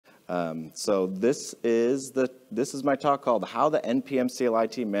So this is my talk called "How the npm CLI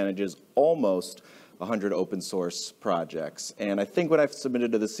team manages almost 100 open source projects." And I think when I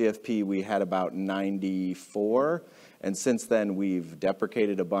submitted to the CFP, we had about 94. And since then, we've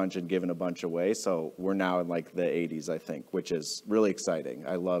deprecated a bunch and given a bunch away. So we're now in like the 80s, I think, which is really exciting.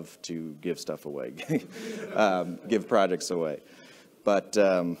 I love to give stuff away, give projects away. But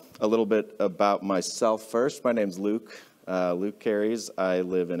a little bit about myself first. My name's Luke. Luke Karrys. I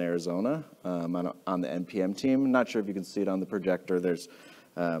live in Arizona. I'm on the npm team. Not sure if you can see it on the projector.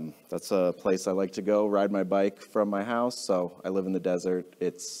 That's a place I like to go, ride my bike from my house. So I live in the desert.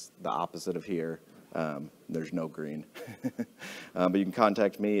 It's the opposite of here. There's no green. But you can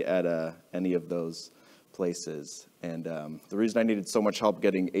contact me at any of those places. And the reason I needed so much help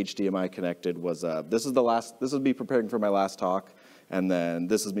getting HDMI connected was this is me preparing for my last talk. And then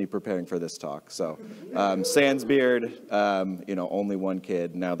this is me preparing for this talk. So sans beard, only one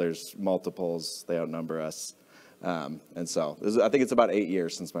kid. Now there's multiples. They outnumber us. And so I think it's about 8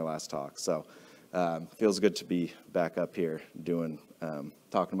 years since my last talk. So feels good to be back up here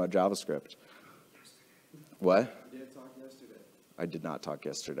talking about JavaScript. What? You did talk yesterday. I did not talk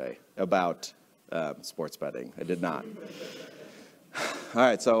yesterday about sports betting. I did not. All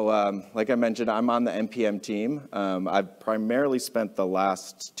right, so like I mentioned, I'm on the npm team. I've primarily spent the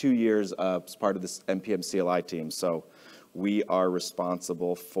last 2 years as part of this npm CLI team. So we are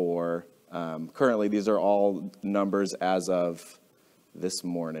responsible for, currently these are all numbers as of this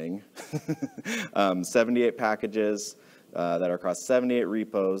morning, 78 packages that are across 78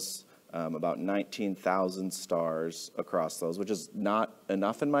 repos, about 19,000 stars across those, which is not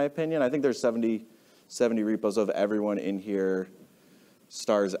enough in my opinion. I think there's 70 repos of everyone in here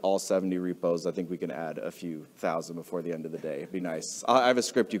stars all 70 repos. I think we can add a few thousand before the end of the day. It'd be nice. I have a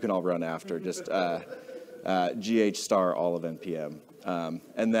script you can all run after, just GH star all of NPM.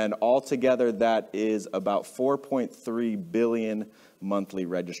 And then altogether, that is about 4.3 billion monthly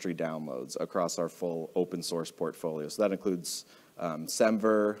registry downloads across our full open source portfolio. So that includes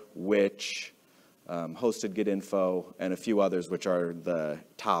Semver, Witch, hosted GitInfo, and a few others, which are the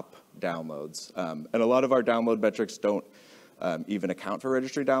top downloads. And a lot of our download metrics don't even account for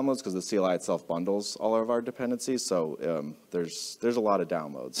registry downloads because the CLI itself bundles all of our dependencies. So there's a lot of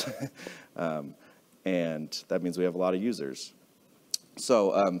downloads. And that means we have a lot of users.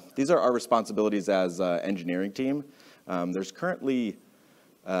 So these are our responsibilities as an engineering team. There's currently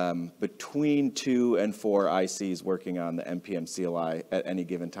between 2 and 4 ICs working on the npm CLI at any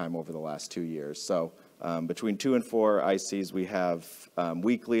given time over the last 2 years. So between 2 and 4 ICs, we have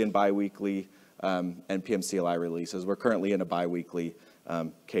weekly and bi-weekly npm CLI releases. We're currently in a bi-weekly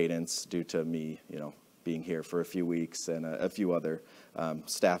cadence due to me, being here for a few weeks and a few other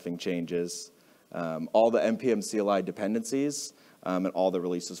staffing changes. All the npm CLI dependencies and all the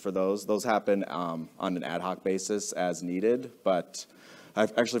releases for those happen on an ad hoc basis as needed, but I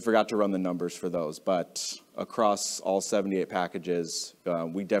actually forgot to run the numbers for those. But across all 78 packages,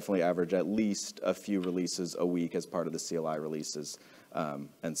 we definitely average at least a few releases a week as part of the CLI releases.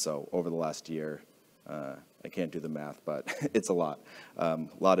 And so over the last year, I can't do the math, but it's a lot.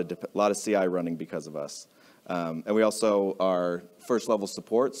 Lot of CI running because of us. And we also are first level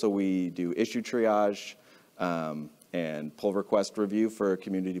support, so we do issue triage and pull request review for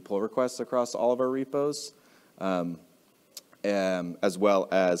community pull requests across all of our repos, as well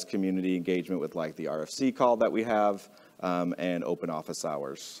as community engagement with like the RFC call that we have and open office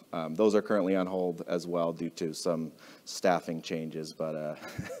hours. Those are currently on hold as well due to some staffing changes, but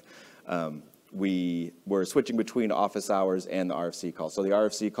we're switching between office hours and the RFC call. So the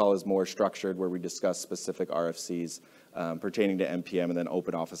RFC call is more structured where we discuss specific RFCs pertaining to NPM, and then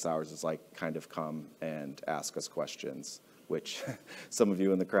open office hours is like kind of come and ask us questions, which some of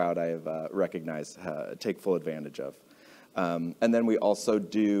you in the crowd I have recognized take full advantage of. And then we also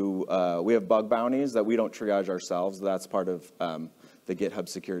we have bug bounties that we don't triage ourselves. That's part of the GitHub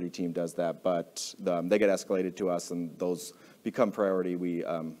security team does that, but they get escalated to us and those become priority. We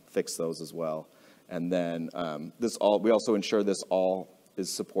fix those as well. And then we also ensure this all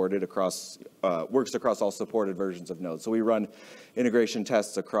is supported across, works across all supported versions of Node. So we run integration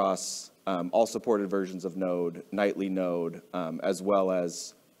tests across all supported versions of Node, nightly Node, as well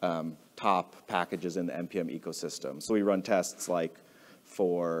as top packages in the NPM ecosystem. So we run tests like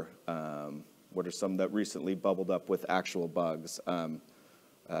for, what are some that recently bubbled up with actual bugs?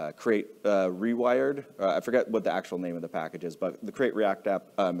 Create Rewired, I forget what the actual name of the package is, but the Create React app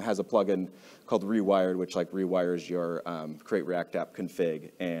has a plugin called Rewired, which like rewires your Create React app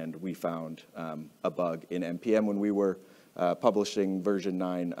config. And we found a bug in NPM when we were publishing version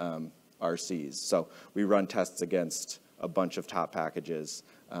 9 RCs. So we run tests against a bunch of top packages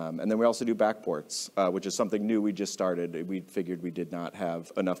And then we also do backports, which is something new we just started. We figured we did not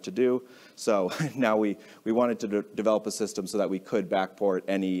have enough to do. So now we wanted to develop a system so that we could backport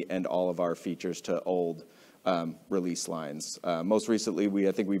any and all of our features to old release lines. Most recently,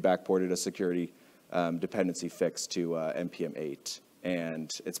 I think we backported a security dependency fix to npm 8. And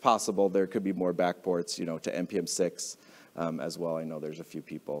it's possible there could be more backports, to npm 6 as well. I know there's a few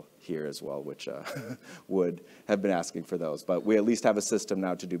people here as well, which would have been asking for those. But we at least have a system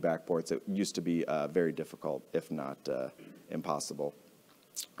now to do backports. It used to be very difficult, if not impossible.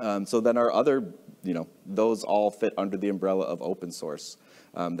 So then our other, those all fit under the umbrella of open source.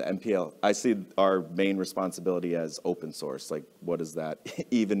 The MPL, I see our main responsibility as open source. Like, what does that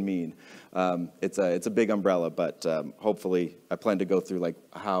even mean? It's a big umbrella, but hopefully I plan to go through like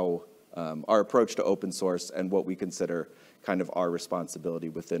how our approach to open source and what we consider kind of our responsibility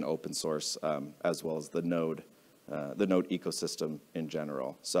within open source, as well as the node ecosystem in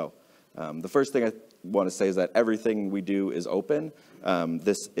general. So the first thing I want to say is that everything we do is open.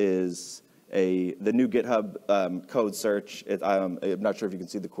 This is the new GitHub code search. I'm not sure if you can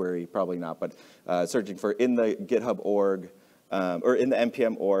see the query, probably not, but searching for in the GitHub org, or in the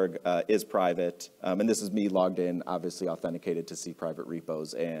npm org is private. And this is me logged in, obviously authenticated to see private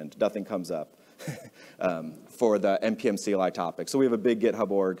repos, and nothing comes up for the npm CLI topic. So we have a big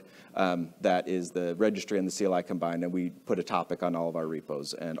GitHub org that is the registry and the CLI combined, and we put a topic on all of our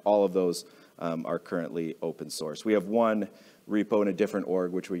repos, and all of those are currently open source. We have one repo in a different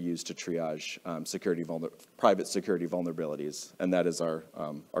org which we use to triage private security vulnerabilities, and that is our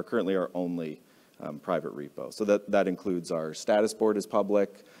currently our only private repo. So that includes our status board is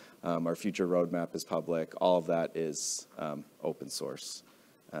public, our future roadmap is public, all of that is open source.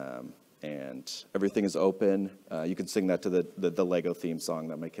 And everything is open. You can sing that to the Lego theme song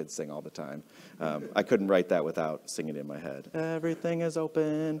that my kids sing all the time. I couldn't write that without singing it in my head. Everything is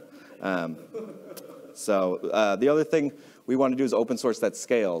open. So the other thing we want to do is open source that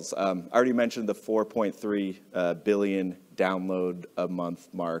scales. I already mentioned the 4.3 billion download a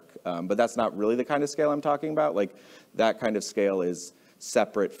month mark, but that's not really the kind of scale I'm talking about. Like, that kind of scale is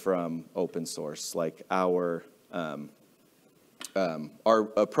separate from open source. Like our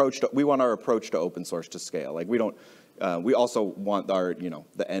approach we want our approach to open source to scale. Like, we don't, we also want our,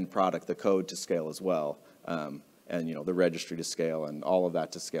 the end product, the code to scale as well. And, the registry to scale and all of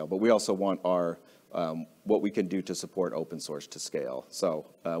that to scale. But we also want our, what we can do to support open source to scale. So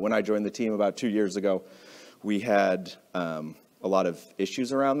when I joined the team about 2 years ago, we had a lot of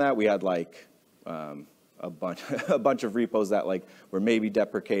issues around that. We had like a bunch of repos that like were maybe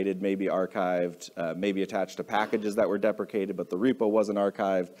deprecated, maybe archived, maybe attached to packages that were deprecated, but the repo wasn't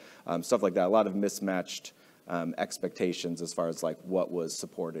archived, stuff like that. A lot of mismatched expectations as far as like what was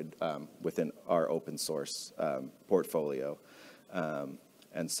supported within our open source portfolio.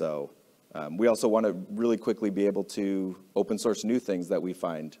 And so we also want to really quickly be able to open source new things that we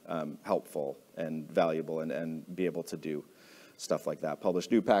find helpful and valuable, and be able to do stuff like that.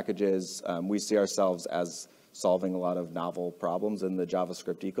 Publish new packages. We see ourselves as solving a lot of novel problems in the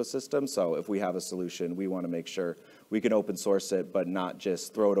JavaScript ecosystem. So if we have a solution, we want to make sure we can open source it, but not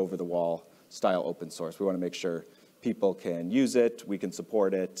just throw it over the wall style open source. We want to make sure people can use it, we can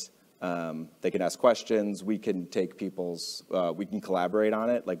support it, they can ask questions, we can take we can collaborate on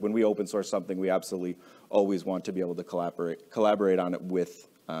it. Like, when we open source something, we absolutely always want to be able to collaborate on it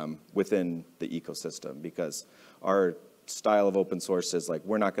within the ecosystem, because our style of open source is like,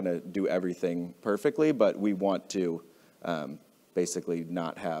 we're not going to do everything perfectly, but we want to basically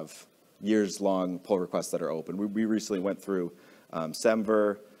not have years-long pull requests that are open. We recently went through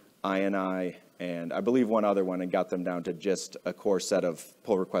Semver, INI, and I believe one other one, and got them down to just a core set of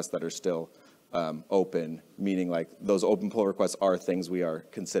pull requests that are still open, meaning like those open pull requests are things we are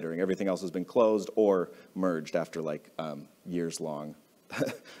considering. Everything else has been closed or merged after like years-long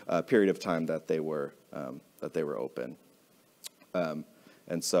period of time that they were open.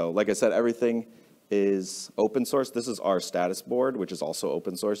 And so, like I said, everything is open source. This is our status board, which is also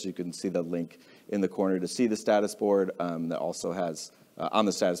open source. You can see the link in the corner to see the status board. That also has, on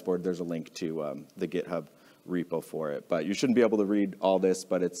the status board, there's a link to the GitHub repo for it. But you shouldn't be able to read all this,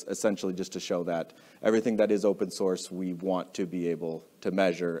 but it's essentially just to show that everything that is open source, we want to be able to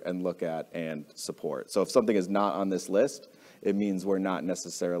measure and look at and support. So if something is not on this list, it means we're not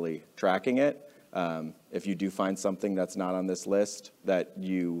necessarily tracking it. If you do find something that's not on this list that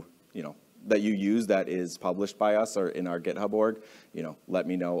you use that is published by us or in our GitHub org, let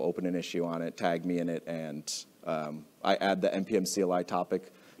me know, open an issue on it, tag me in it, and I add the npm CLI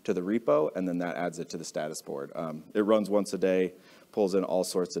topic to the repo, and then that adds it to the status board. It runs once a day, pulls in all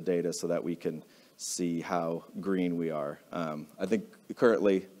sorts of data so that we can see how green we are. I think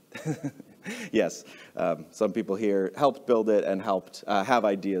currently, yes, some people here helped build it and helped have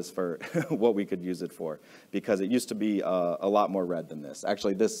ideas for what we could use it for, because it used to be a lot more red than this.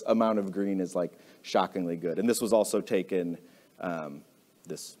 Actually, this amount of green is like shockingly good. And this was also taken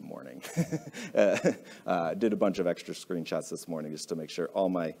this morning. Did a bunch of extra screenshots this morning just to make sure all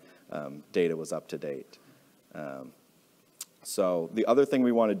my data was up to date. So the other thing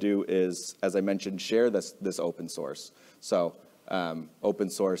we want to do is, as I mentioned, share this open source. So open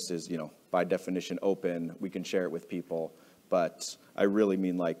source is, by definition open. We can share it with people, but I really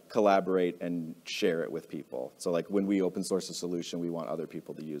mean like collaborate and share it with people. So like when we open source a solution, we want other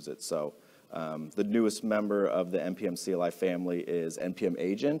people to use it. So the newest member of the npm CLI family is npm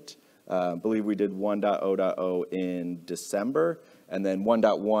agent. I believe we did 1.0.0 in December, and then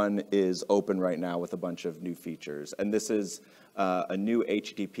 1.1 is open right now with a bunch of new features. And this is a new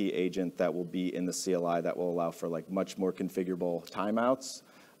HTTP agent that will be in the CLI that will allow for like much more configurable timeouts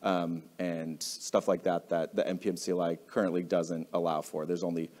and stuff like that that the npm CLI currently doesn't allow for. There's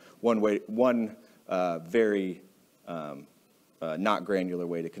only one very not granular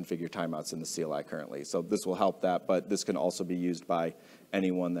way to configure timeouts in the CLI currently. So this will help that, but this can also be used by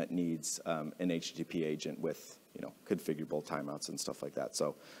anyone that needs an HTTP agent with configurable timeouts and stuff like that.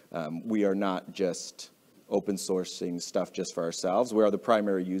 So we are not just open sourcing stuff just for ourselves. We are the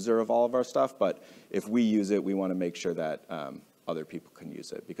primary user of all of our stuff, but if we use it, we want to make sure that other people can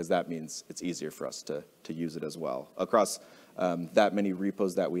use it, because that means it's easier for us to use it as well. Across that many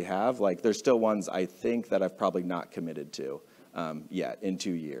repos that we have, like there's still ones I think that I've probably not committed to yet in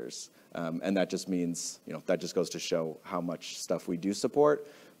 2 years. And that just means, that just goes to show how much stuff we do support.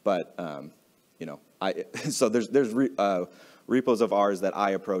 But, so there's repos of ours that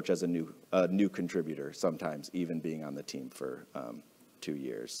I approach as a new contributor sometimes, even being on the team for 2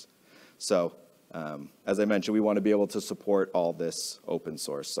 years. So as I mentioned, we want to be able to support all this open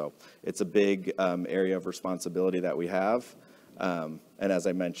source. So it's a big area of responsibility that we have. And as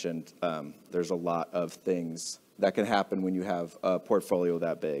I mentioned, there's a lot of things that can happen when you have a portfolio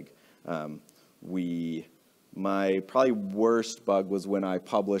that big. My probably worst bug was when I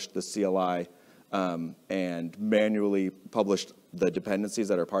published the CLI and manually published the dependencies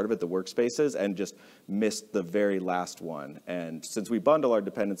that are part of it, the workspaces, and just missed the very last one. And since we bundle our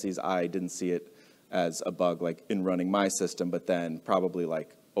dependencies, I didn't see it as a bug like in running my system, but then probably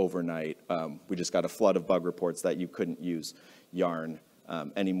like overnight, we just got a flood of bug reports that you couldn't use Yarn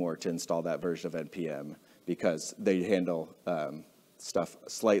anymore to install that version of NPM, because they handle stuff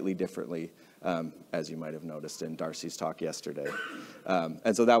slightly differently, as you might have noticed in Darcy's talk yesterday.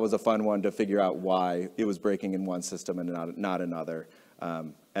 And so that was a fun one to figure out why it was breaking in one system and not another.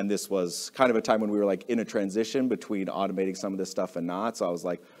 And this was kind of a time when we were like in a transition between automating some of this stuff and not. So I was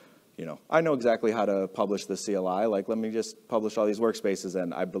like, I know exactly how to publish the CLI. Like, let me just publish all these workspaces.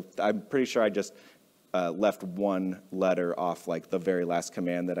 And I'm pretty sure I just left one letter off like the very last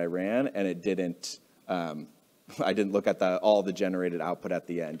command that I ran, and it didn't. I didn't look at all the generated output at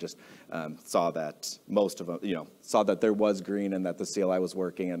the end. Just saw that most of them, saw that there was green and that the CLI was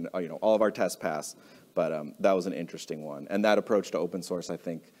working, and all of our tests passed. But that was an interesting one. And that approach to open source, I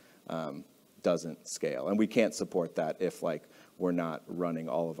think, doesn't scale, and we can't support that if like we're not running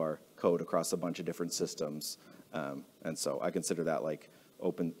all of our code across a bunch of different systems. And so I consider that like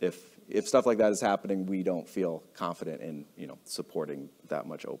open. If stuff like that is happening, we don't feel confident in supporting that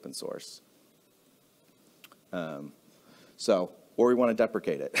much open source. Or we want to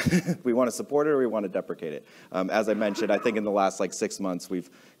deprecate it. We want to support it or we want to deprecate it. As I mentioned, I think in the last like 6 months, we've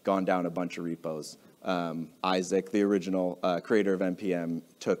gone down a bunch of repos. Isaac, the original creator of NPM,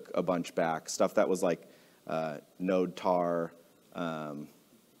 took a bunch back. Stuff that was like node tar.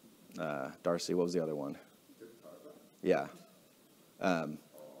 Darcy, what was the other one? Yeah. Did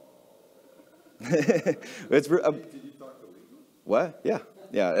you talk to legal? What? Yeah.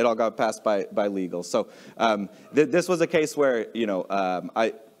 Yeah, it all got passed by legal. So this was a case where,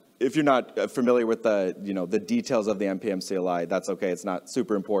 if you're not familiar with the details of the npm CLI, that's okay. It's not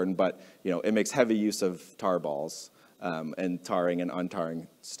super important, but it makes heavy use of tarballs and tarring and untarring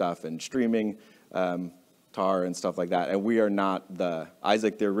stuff and streaming tar and stuff like that. And we are not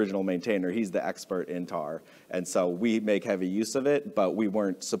Isaac, the original maintainer, he's the expert in tar. And so we make heavy use of it, but we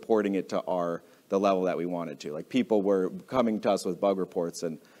weren't supporting it to the level that we wanted to. Like, people were coming to us with bug reports,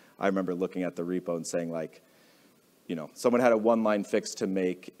 and I remember looking at the repo and saying, like, someone had a one-line fix to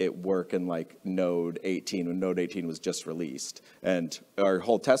make it work in like Node 18 when Node 18 was just released. And our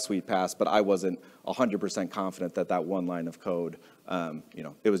whole test suite passed, but I wasn't 100% confident that one line of code,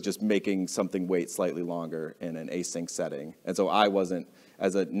 it was just making something wait slightly longer in an async setting. And so I wasn't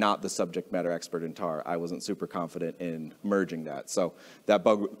as a not the subject matter expert in tar, I wasn't super confident in merging that. So that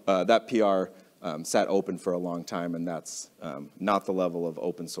that PR sat open for a long time, and that's not the level of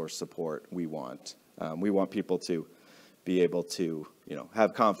open source support we want. We want people to be able to,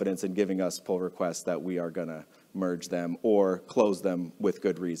 have confidence in giving us pull requests that we are going to merge them or close them with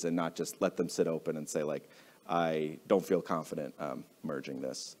good reason, not just let them sit open and say, like, I don't feel confident merging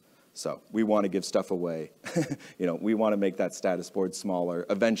this. So we want to give stuff away. We want to make that status board smaller,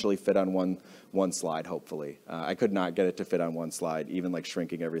 eventually fit on one slide, hopefully. I could not get it to fit on one slide, even like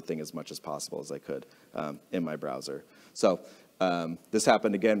shrinking everything as much as possible as I could in my browser. So this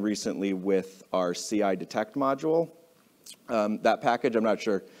happened again recently with our CI detect module. That package, I'm not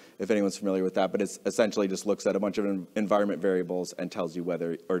sure if anyone's familiar with that, but it essentially just looks at a bunch of environment variables and tells you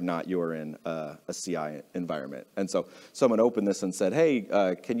whether or not you're in a CI environment. And so someone opened this and said,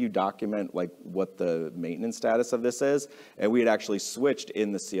 hey, can you document like what the maintenance status of this is? And we had actually switched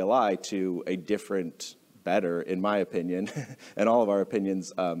in the CLI to a different, better, in my opinion, and all of our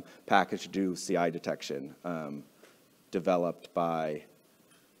opinions, package to do CI detection, developed by,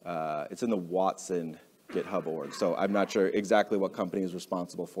 it's in the Watson GitHub org. So I'm not sure exactly what company is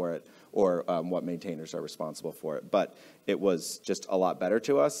responsible for it or what maintainers are responsible for it, but it was just a lot better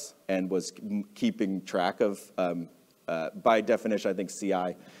to us and was keeping track of, by definition, I think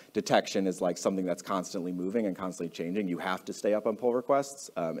CI detection is like something that's constantly moving and constantly changing. You have to stay up on pull requests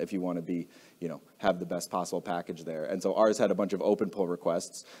if you want to be, have the best possible package there. And so ours had a bunch of open pull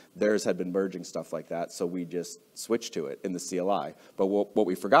requests. Theirs had been merging stuff like that, so we just switched to it in the CLI. But what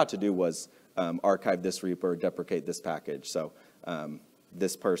we forgot to do was archive this repo or deprecate this package. So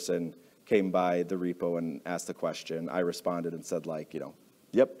this person came by the repo and asked the question. I responded and said, like,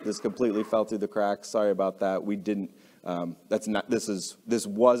 yep, this completely fell through the cracks. Sorry about that. We didn't. This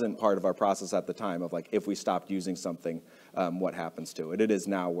wasn't part of our process at the time of like if we stopped using something, what happens to it. It is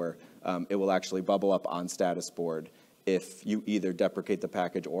now where it will actually bubble up on status board if you either deprecate the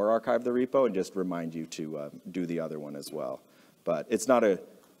package or archive the repo, and just remind you to do the other one as well. But it's not a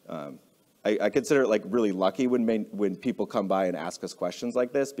I consider it like really lucky when people come by and ask us questions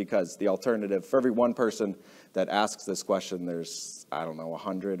like this, because the alternative, for every one person that asks this question, there's, I don't know,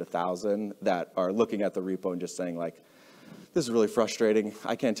 100, 1,000 that are looking at the repo and just saying like, this is really frustrating.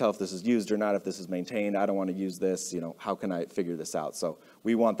 I can't tell if this is used or not, if this is maintained. I don't want to use this. How can I figure this out? So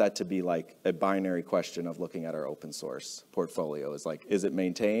we want that to be like a binary question of looking at our open source portfolio. Is like, is it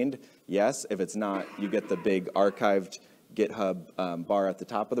maintained? Yes. If it's not, you get the big archived GitHub bar at the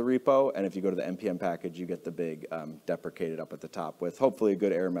top of the repo, and if you go to the npm package, you get the big deprecated up at the top with hopefully a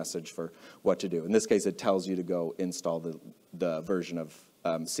good error message for what to do. In this case, it tells you to go install the version of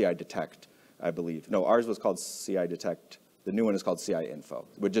CI detect, I believe. No, ours was called CI detect. The new one is called CI info.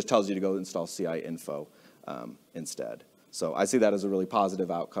 It just tells you to go install CI info instead. So I see that as a really positive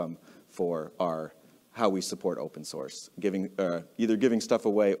outcome for how we support open source, either giving stuff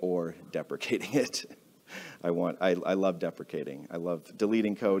away or deprecating it. I love deprecating. I love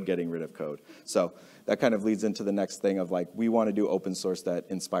deleting code, getting rid of code. So that kind of leads into the next thing of like, we want to do open source that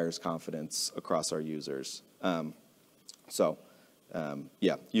inspires confidence across our users.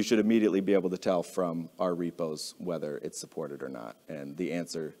 Yeah, you should immediately be able to tell from our repos whether it's supported or not. And the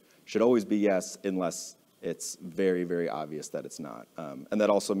answer should always be yes, unless it's very, very obvious that it's not. And that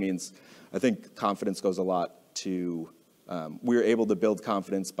also means, I think confidence goes a lot to, we're able to build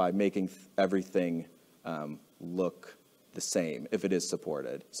confidence by making everything look the same if it is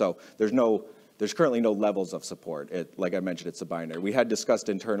supported. So there's currently no levels of support. Like I mentioned, it's a binary. We had discussed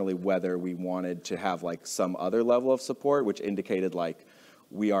internally whether we wanted to have like some other level of support, which indicated like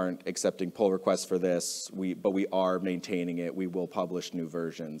we aren't accepting pull requests for this, but we are maintaining it. We will publish new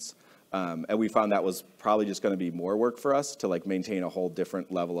versions. And we found that was probably just going to be more work for us to like maintain a whole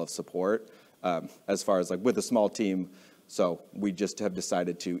different level of support as far as like with a small team. So we just have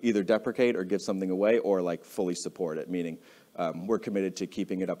decided to either deprecate or give something away or like fully support it, meaning we're committed to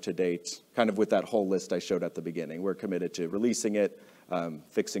keeping it up to date, kind of with that whole list I showed at the beginning. We're committed to releasing it,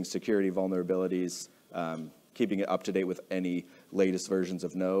 fixing security vulnerabilities, keeping it up to date with any latest versions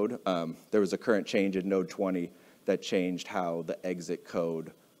of Node. There was a current change in Node 20 that changed how the exit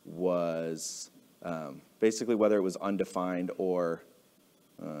code was, basically whether it was undefined or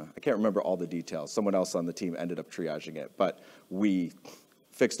I can't remember all the details. Someone else on the team ended up triaging it, but we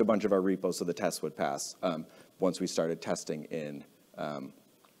fixed a bunch of our repos so the tests would pass once we started testing in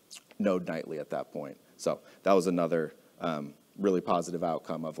Node nightly at that point. So that was another really positive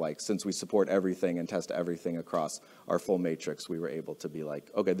outcome of like, since we support everything and test everything across our full matrix, we were able to be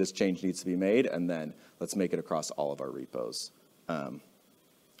like, okay, this change needs to be made, and then let's make it across all of our repos. And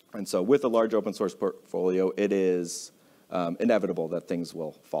so with a large open source portfolio, it is inevitable that things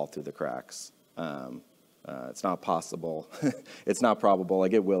will fall through the cracks. It's not possible. It's not probable.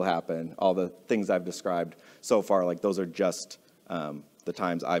 Like, it will happen. All the things I've described so far, like, those are just the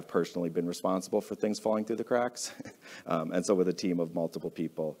times I've personally been responsible for things falling through the cracks. And so with a team of multiple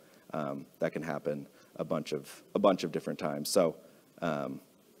people, that can happen a bunch of different times. So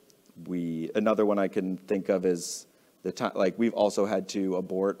another one I can think of is the time, like, we've also had to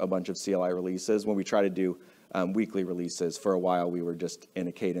abort a bunch of CLI releases. When we try to do weekly releases, for a while we were just in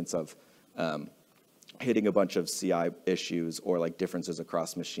a cadence of hitting a bunch of CI issues or like differences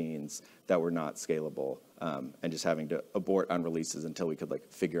across machines that were not scalable, and just having to abort on releases until we could like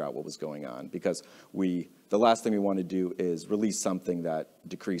figure out what was going on. Because the last thing we want to do is release something that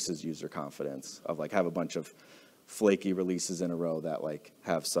decreases user confidence, of like have a bunch of flaky releases in a row that like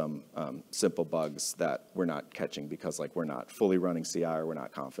have some simple bugs that we're not catching because like we're not fully running CI or we're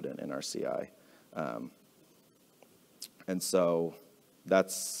not confident in our CI. And so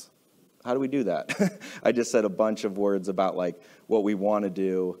that's, how do we do that? I just said a bunch of words about like what we want to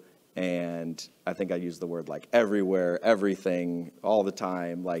do, and I think I used the word like everywhere, everything, all the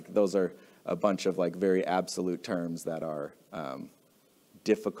time. Like, those are a bunch of like very absolute terms that are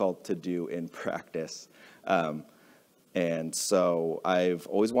difficult to do in practice. And so I've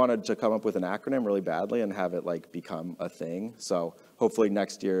always wanted to come up with an acronym really badly and have it like become a thing. So hopefully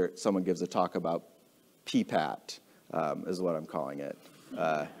next year someone gives a talk about PPAT, is what I'm calling it.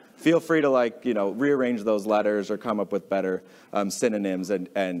 Feel free to like, rearrange those letters or come up with better synonyms.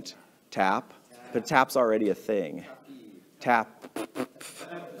 And TAP, but TAP's already a thing. TAP.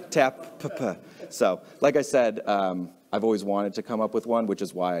 So like I said, I've always wanted to come up with one, which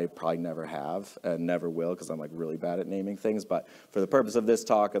is why I probably never have and never will, because I'm like really bad at naming things. But for the purpose of this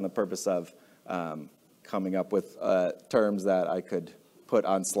talk and the purpose of coming up with terms that I could put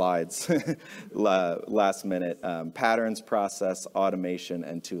on slides last minute, patterns, process, automation,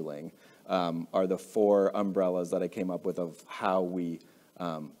 and tooling are the 4 umbrellas that I came up with of how we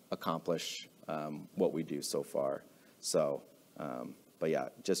accomplish what we do so far. So, but yeah,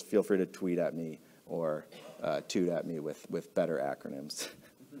 just feel free to tweet at me or toot at me with better acronyms.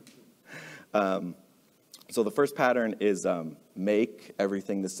 So the first pattern is make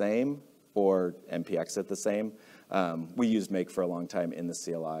everything the same, or NPX it the same. We used make for a long time in the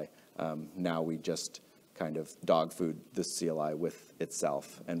CLI. Now we just kind of dog food the CLI with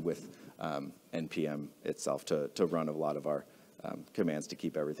itself and with npm itself to run a lot of our commands to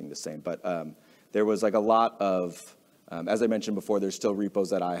keep everything the same. But there was like a lot of, as I mentioned before, there's still repos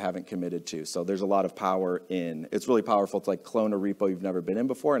that I haven't committed to. So there's a lot of power in, it's really powerful to like clone a repo you've never been in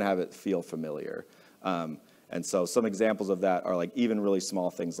before and have it feel familiar. And so some examples of that are like even really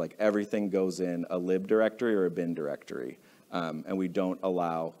small things, like everything goes in a lib directory or a bin directory. And we don't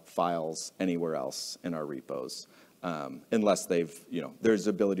allow files anywhere else in our repos, unless they've, there's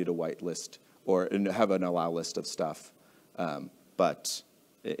ability to whitelist or have an allow list of stuff. But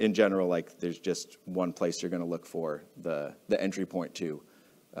in general, like there's just one place you're going to look for the entry point to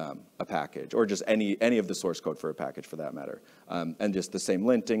a package, or just any of the source code for a package for that matter. And just the same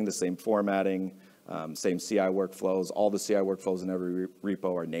linting, the same formatting, same CI workflows. All the CI workflows in every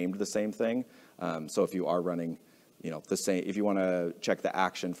repo are named the same thing. So if you are running, the same, if you want to check the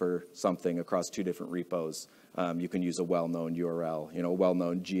action for something across 2 different repos, you can use a well-known URL, a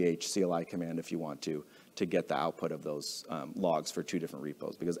well-known CLI command if you want to get the output of those logs for 2 different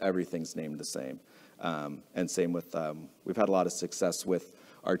repos, because everything's named the same. And same with, we've had a lot of success with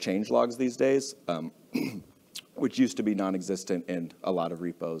our change logs these days, which used to be non-existent in a lot of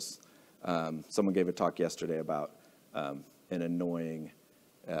repos. Someone gave a talk yesterday about an annoying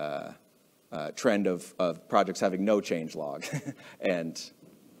trend of projects having no change log, and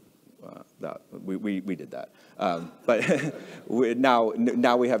we did that. But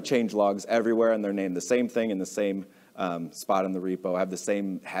now we have change logs everywhere, and they're named the same thing in the same spot in the repo, have the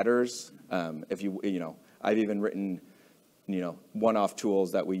same headers. I've even written one-off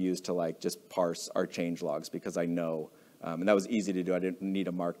tools that we use to like just parse our change logs, because I know. And that was easy to do. I didn't need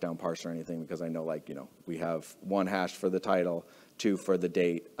a markdown parser or anything, because I know, we have 1 hash for the title, 2 for the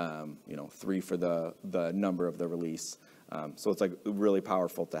date, 3 for the number of the release. So it's like really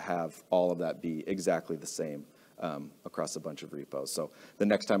powerful to have all of that be exactly the same across a bunch of repos. So the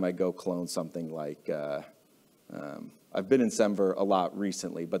next time I go clone something like, I've been in Semver a lot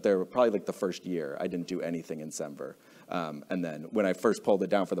recently, but there were probably like the first year I didn't do anything in Semver. And then when I first pulled it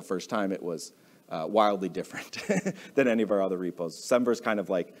down for the first time, it was wildly different than any of our other repos. Semver is kind of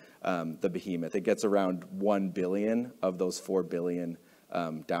like the behemoth. It gets around 1 billion of those 4 billion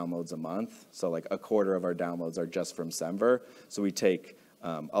downloads a month. So like a quarter of our downloads are just from Semver. So we take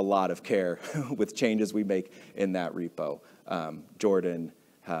a lot of care with changes we make in that repo. Jordan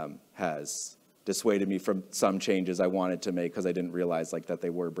has dissuaded me from some changes I wanted to make because I didn't realize like that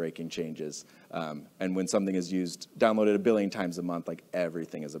they were breaking changes. And when something is used, downloaded a billion times a month, like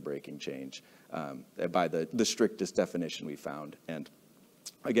everything is a breaking change by the strictest definition we found. And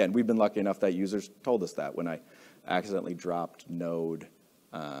again, we've been lucky enough that users told us that when I accidentally dropped node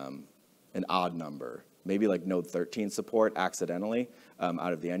an odd number, maybe like node 13 support accidentally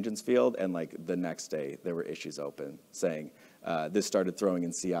out of the engines field, and like the next day there were issues open saying this started throwing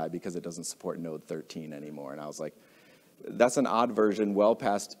in CI because it doesn't support node 13 anymore. And I was like, that's an odd version, well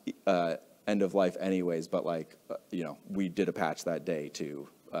past end of life anyways, but like, we did a patch that day to,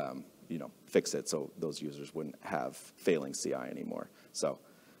 fix it so those users wouldn't have failing CI anymore. So,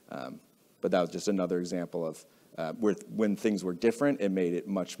 but that was just another example of when things were different, it made it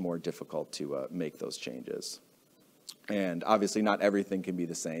much more difficult to make those changes. And obviously not everything can be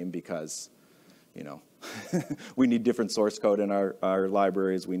the same because, we need different source code in our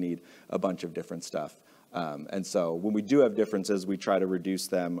libraries. We need a bunch of different stuff. And so when we do have differences, we try to reduce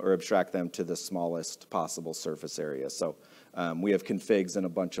them or abstract them to the smallest possible surface area. So we have configs in a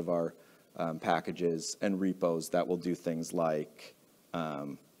bunch of our packages and repos that will do things like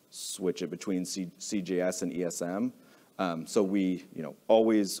switch it between CJS and ESM. So we,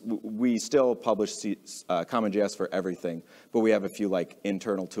 we still publish CommonJS for everything, but we have a few like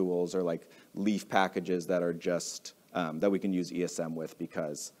internal tools or like leaf packages that are just, that we can use ESM with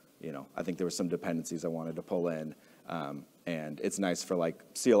because, I think there were some dependencies I wanted to pull in. And it's nice for like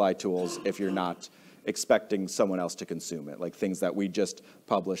CLI tools if you're not expecting someone else to consume it, like things that we just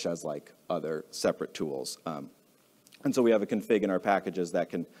publish as like other separate tools. And so we have a config in our packages that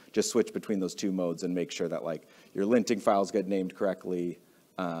can just switch between those two modes and make sure that like your linting files get named correctly,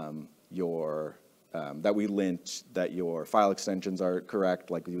 that we lint, that your file extensions are correct,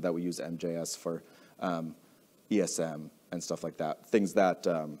 like that we use MJS for ESM and stuff like that. Things that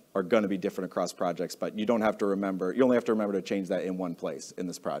are going to be different across projects, but you don't have to remember, you only have to remember to change that in one place in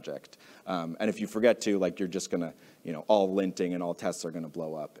this project. And if you forget to, like you're just going to, all linting and all tests are going to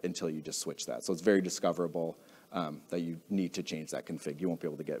blow up until you just switch that. So it's very discoverable. That you need to change that config. You won't be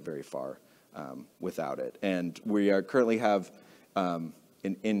able to get very far without it. And we currently have an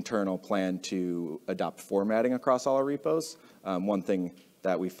internal plan to adopt formatting across all our repos. One thing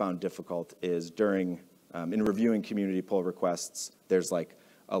that we found difficult is in reviewing community pull requests, there's like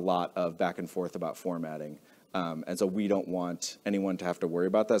a lot of back and forth about formatting. And so we don't want anyone to have to worry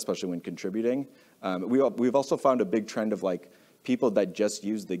about that, especially when contributing. We've also found a big trend of like people that just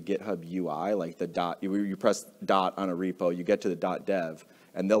use the GitHub UI, like the dot, you press dot on a repo, you get to the .dev,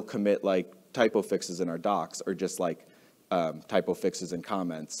 and they'll commit like typo fixes in our docs or just like typo fixes in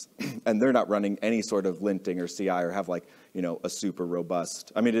comments. And they're not running any sort of linting or CI or have like, a super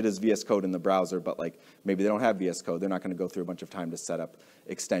robust, I mean, it is VS Code in the browser, but like maybe they don't have VS Code. They're not going to go through a bunch of time to set up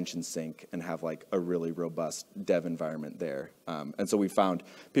extension sync and have like a really robust dev environment there. And so we found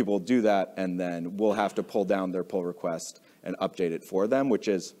people will do that and then we'll have to pull down their pull request and update it for them, which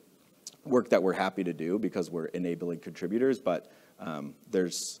is work that we're happy to do because we're enabling contributors, but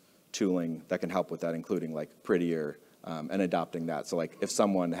there's tooling that can help with that, including like Prettier and adopting that. So like if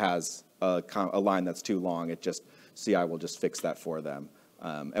someone has a line that's too long, CI will just fix that for them.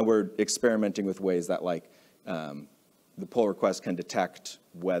 And we're experimenting with ways that like the pull request can detect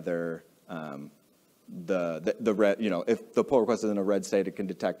whether the red, if the pull request is in a red state, it can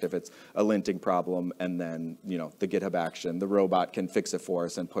detect if it's a linting problem, and then, the GitHub action, the robot can fix it for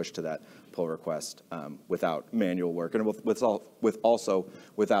us and push to that pull request without manual work, and also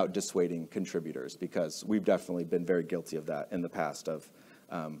without dissuading contributors, because we've definitely been very guilty of that in the past of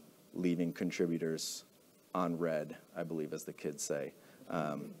leaving contributors on red, I believe, as the kids say.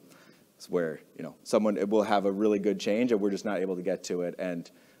 It's where, someone will have a really good change and we're just not able to get to it,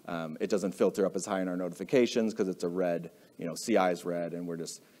 and it doesn't filter up as high in our notifications because it's a red, CI is red, and we're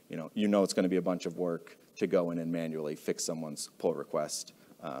just, it's going to be a bunch of work to go in and manually fix someone's pull request,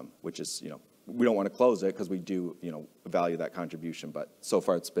 which is, we don't want to close it because we do, value that contribution, but so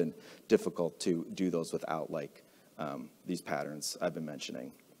far it's been difficult to do those without like these patterns I've been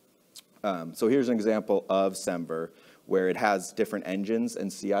mentioning. So here's an example of Semver where it has different engines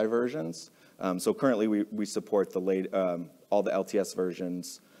and CI versions. So currently we support all the LTS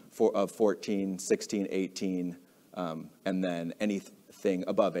versions of 14, 16, 18, and then anything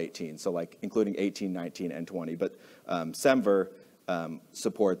above 18. So like including 18, 19, and 20. But Semver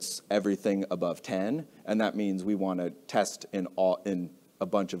supports everything above 10, and that means we want to test in a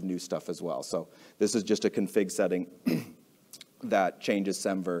bunch of new stuff as well. So this is just a config setting that changes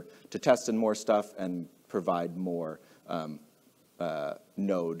Semver to test in more stuff and provide more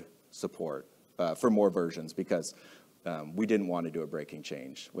node support for more versions because we didn't want to do a breaking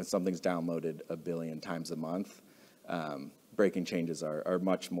change. When something's downloaded 1 billion times a month, breaking changes are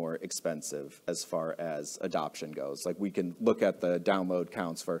much more expensive as far as adoption goes. Like we can look at the download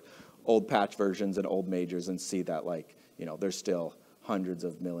counts for old patch versions and old majors and see that like, there's still hundreds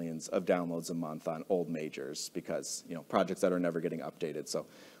of millions of downloads a month on old majors because, projects that are never getting updated. So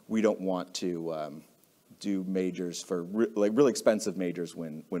we don't want to do majors for really expensive majors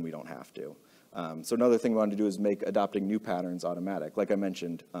when we don't have to. So another thing we want to do is make adopting new patterns automatic. Like I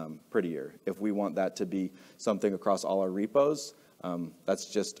mentioned, prettier. If we want that to be something across all our repos, that's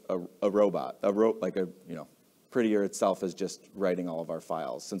just a robot. Prettier itself is just writing all of our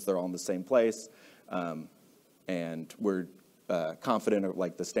files. Since they're all in the same place, and we're confident of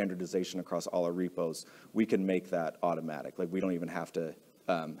like the standardization across all our repos, we can make that automatic. Like we don't even have to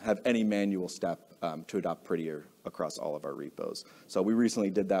have any manual step to adopt prettier across all of our repos. So we recently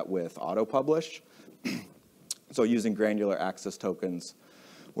did that with auto-publish. So using granular access tokens,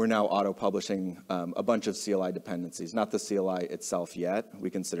 we're now auto-publishing a bunch of CLI dependencies. Not the CLI itself yet. We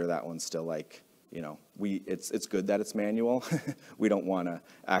consider that one still like, it's good that it's manual. We don't want to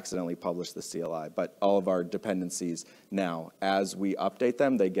accidentally publish the CLI, but all of our dependencies now, as we update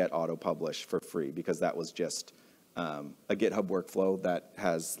them, they get auto-published for free because that was just a GitHub workflow that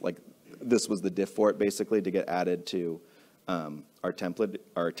has like, this was the diff for it basically to get added to our templating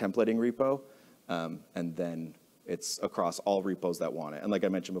repo, and then it's across all repos that want it. And like I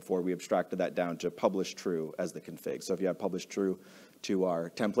mentioned before, we abstracted that down to publish true as the config. So if you have publish true to our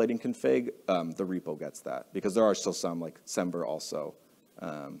templating config, the repo gets that because there are still some like Semver also.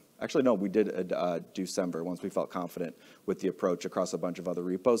 Actually, no, we did do Semver once we felt confident with the approach across a bunch of other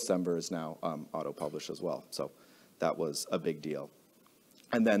repos. Semver is now auto-published as well. So that was a big deal.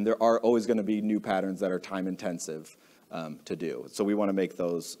 And then there are always going to be new patterns that are time intensive to do. So we want to make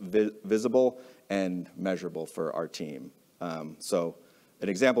those visible and measurable for our team. So an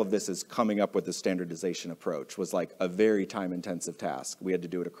example of this is coming up with the standardization approach was like a very time intensive task. We had to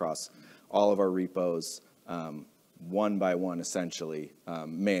do it across all of our repos, one by one essentially,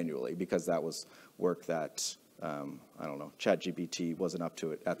 manually, because that was work that I don't know, ChatGPT wasn't up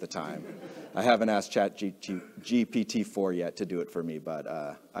to it at the time. I haven't asked ChatGPT-4 yet to do it for me, but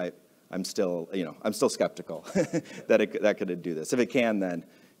I'm still skeptical that could do this. If it can, then,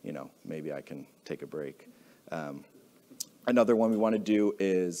 maybe I can take a break. Another one we want to do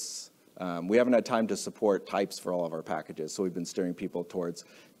is we haven't had time to support types for all of our packages, so we've been steering people towards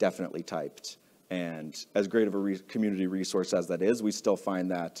definitely typed. And as great of a community resource as that is, we still find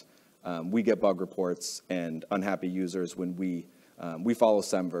that we get bug reports and unhappy users when we follow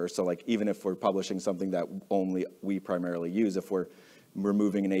Semver. So like even if we're publishing something that only we primarily use, if we're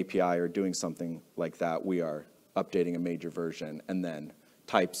removing an API or doing something like that, we are updating a major version, and then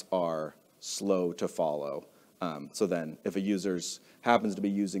types are slow to follow. So then if a user happens to be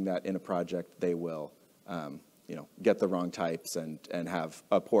using that in a project, they will get the wrong types and have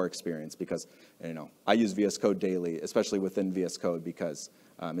a poor experience because, I use VS Code daily, especially within VS Code because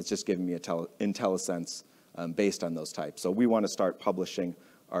it's just giving me IntelliSense based on those types. So we want to start publishing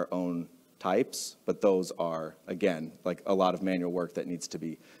our own types, but those are, again, like a lot of manual work that needs to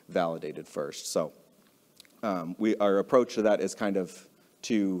be validated first. So our approach to that is kind of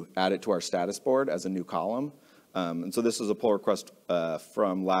to add it to our status board as a new column. And so this is a pull request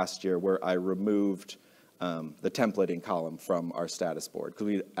from last year where I removed the templating column from our status board because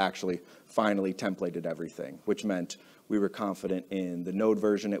we actually finally templated everything, which meant we were confident in the node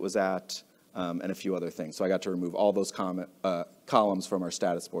version it was at and a few other things. So I got to remove all those columns from our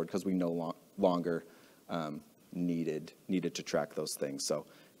status board because we no longer needed to track those things. So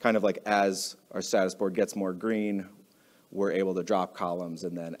kind of like as our status board gets more green, we're able to drop columns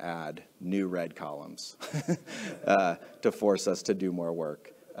and then add new red columns to force us to do more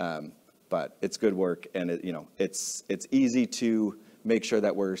work. But it's good work, and it's easy to make sure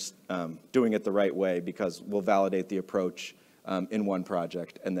that we're doing it the right way because we'll validate the approach in one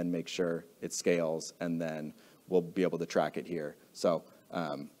project and then make sure it scales, and then we'll be able to track it here. So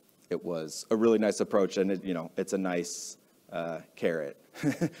it was a really nice approach, and it's a nice carrot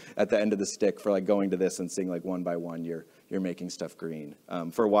at the end of the stick for like going to this and seeing like one by one you're making stuff green.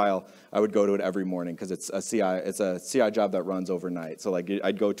 For a while, I would go to it every morning because it's a CI job that runs overnight. So like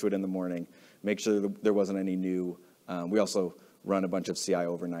I'd go to it in the morning, make sure there wasn't any new. We also run a bunch of CI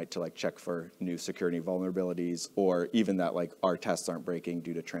overnight to like check for new security vulnerabilities, or even that like our tests aren't breaking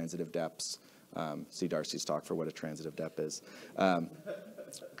due to transitive deps. See Darcy's talk for what a transitive dep is.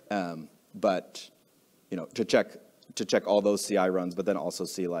 But to check to check all those CI runs, but then also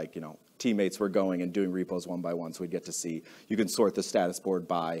see like, teammates were going and doing repos one by one, so we'd get to see, you can sort the status board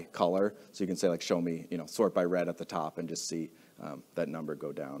by color, so you can say like, show me, sort by red at the top and just see that number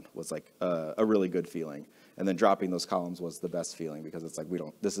go down was like a really good feeling. And then dropping those columns was the best feeling because it's like,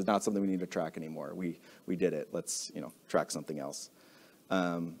 this is not something we need to track anymore. We did it, let's, track something else.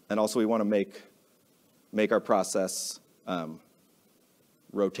 And also we want to make our process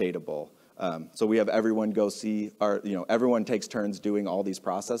rotatable. So we have everyone go see everyone takes turns doing all these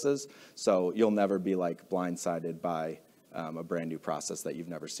processes. So you'll never be like blindsided by a brand new process that you've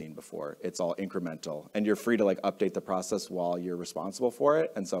never seen before. It's all incremental and you're free to like update the process while you're responsible for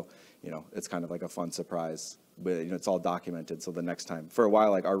it. And so, it's kind of like a fun surprise, but it's all documented. So the next time, for a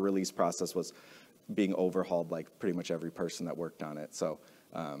while, like our release process was being overhauled, like pretty much every person that worked on it. So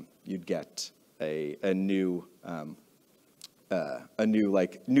you'd get a new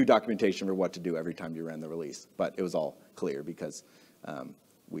documentation for what to do every time you ran the release, but it was all clear because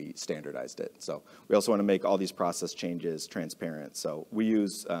we standardized it. So we also want to make all these process changes transparent. So we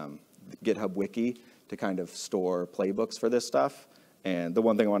use the GitHub Wiki to kind of store playbooks for this stuff. And the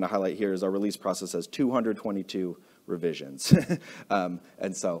one thing I want to highlight here is our release process has 222 revisions.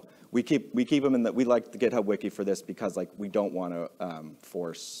 And so we keep them in we like the GitHub Wiki for this because like we don't want to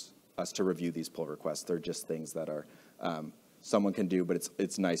force us to review these pull requests. They're just things that are someone can do, but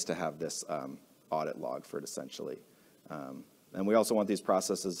it's nice to have this audit log for it essentially. And we also want these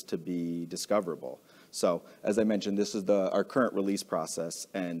processes to be discoverable. So as I mentioned, this is our current release process,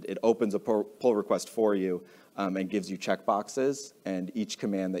 and it opens a pull request for you and gives you checkboxes and each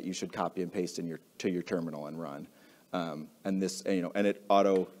command that you should copy and paste to your terminal and run. And this, and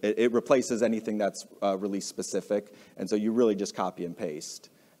it replaces anything that's release specific, and so you really just copy and paste.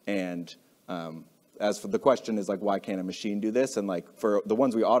 And as for the question is like, why can't a machine do this? And like for the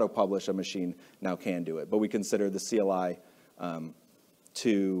ones we auto-publish, a machine now can do it. But we consider the CLI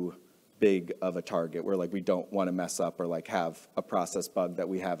too big of a target where like we don't want to mess up or like have a process bug that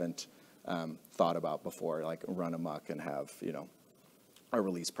we haven't thought about before, like run amok and have, our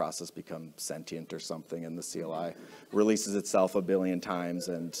release process become sentient or something, and the CLI releases itself a billion times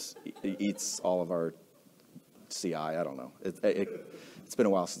and eats all of our CI. I don't know. It's been a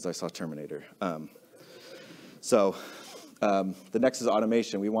while since I saw Terminator. So the next is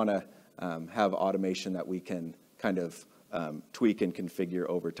automation. We want to have automation that we can kind of tweak and configure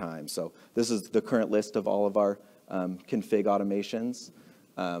over time. So this is the current list of all of our config automations.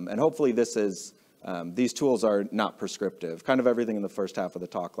 And hopefully this is, these tools are not prescriptive. Kind of everything in the first half of the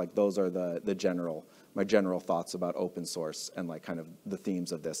talk, like those are my general thoughts about open source and like kind of the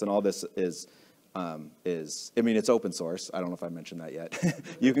themes of this. And all this is, it's open source. I don't know if I mentioned that yet.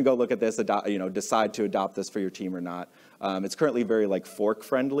 You can go look at this, decide to adopt this for your team or not. It's currently very like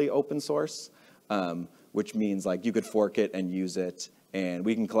fork-friendly open source, which means like you could fork it and use it, and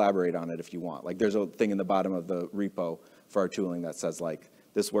we can collaborate on it if you want. Like there's a thing in the bottom of the repo for our tooling that says like,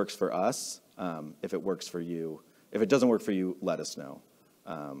 this works for us. If it works for you, if it doesn't work for you, let us know.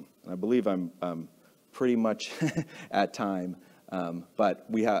 And I believe I'm pretty much at time. But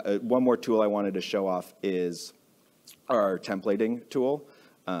we have one more tool I wanted to show off is our templating tool.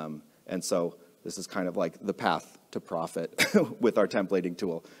 And so this is kind of like the path to profit with our templating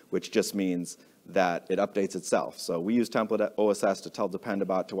tool, which just means that it updates itself. So we use template OSS to tell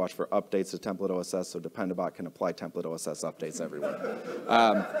Dependabot to watch for updates to template OSS so Dependabot can apply template OSS updates everywhere.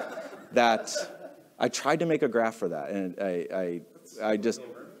 I tried to make a graph for that, and I just,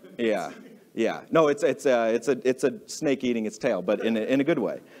 yeah. Yeah, no, it's a snake eating its tail, but in a good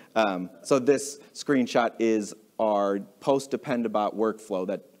way. So this screenshot is our post-Dependabot workflow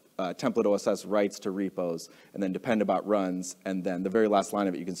that template OSS writes to repos, and then Dependabot runs, and then the very last line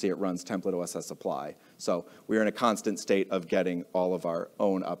of it, you can see it runs template OSS apply. So we're in a constant state of getting all of our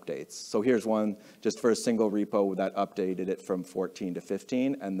own updates. So here's one just for a single repo that updated it from 14 to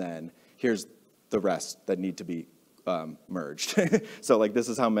 15, and then here's the rest that need to be merged. So like this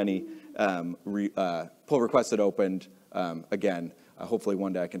is how many pull requests it opened. Again, hopefully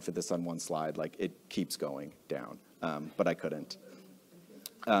one day I can fit this on one slide. Like it keeps going down, but I couldn't.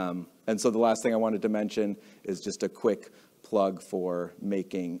 And so the last thing I wanted to mention is just a quick plug for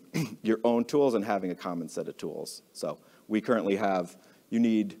making your own tools and having a common set of tools. So we currently have, you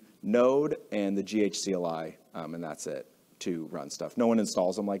need Node and the GHCLI, and that's it to run stuff. No one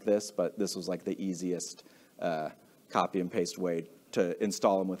installs them like this, but this was like the easiest copy and paste way to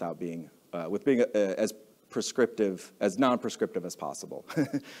install them without being, as prescriptive, as non-prescriptive as possible.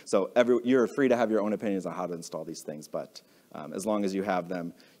 So you're free to have your own opinions on how to install these things, but as long as you have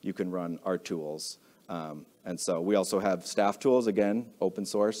them, you can run our tools. And so we also have staff tools, again, open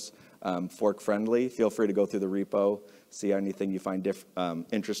source. fork friendly. Feel free to go through the repo, see anything you find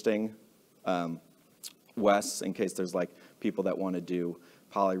interesting. Wes, in case there's like people that want to do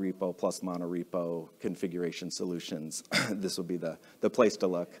polyrepo plus monorepo configuration solutions, this would be the place to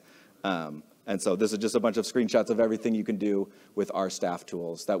look. And so this is just a bunch of screenshots of everything you can do with our staff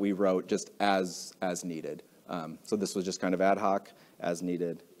tools that we wrote just as needed. So this was just kind of ad hoc, as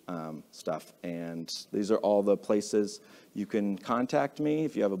needed stuff. And these are all the places you can contact me.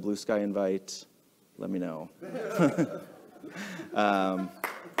 If you have a Blue Sky invite, let me know.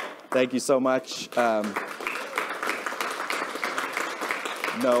 Thank you so much.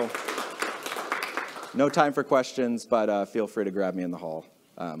 No time for questions, but feel free to grab me in the hall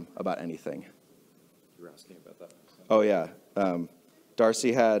about anything. You were asking about that. Oh, yeah.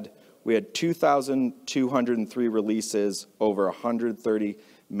 Darcy we had 2,203 releases, over 130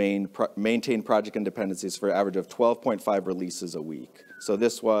 maintained project and dependencies for an average of 12.5 releases a week. So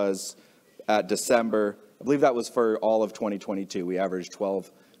this was at December. I believe that was for all of 2022. We averaged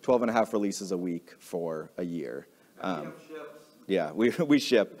 12 and a half releases a week for a year. Yeah, we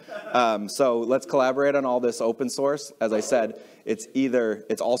ship. So let's collaborate on all this open source. As I said,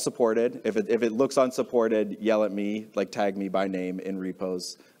 it's all supported. If it looks unsupported, yell at me, like tag me by name in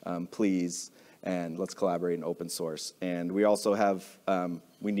repos, please. And let's collaborate in open source. And we also have,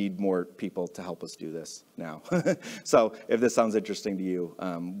 we need more people to help us do this now. So if this sounds interesting to you,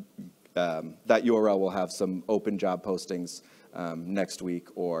 that URL will have some open job postings next week,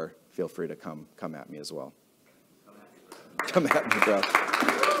 or feel free to come at me as well. Come at me, bro.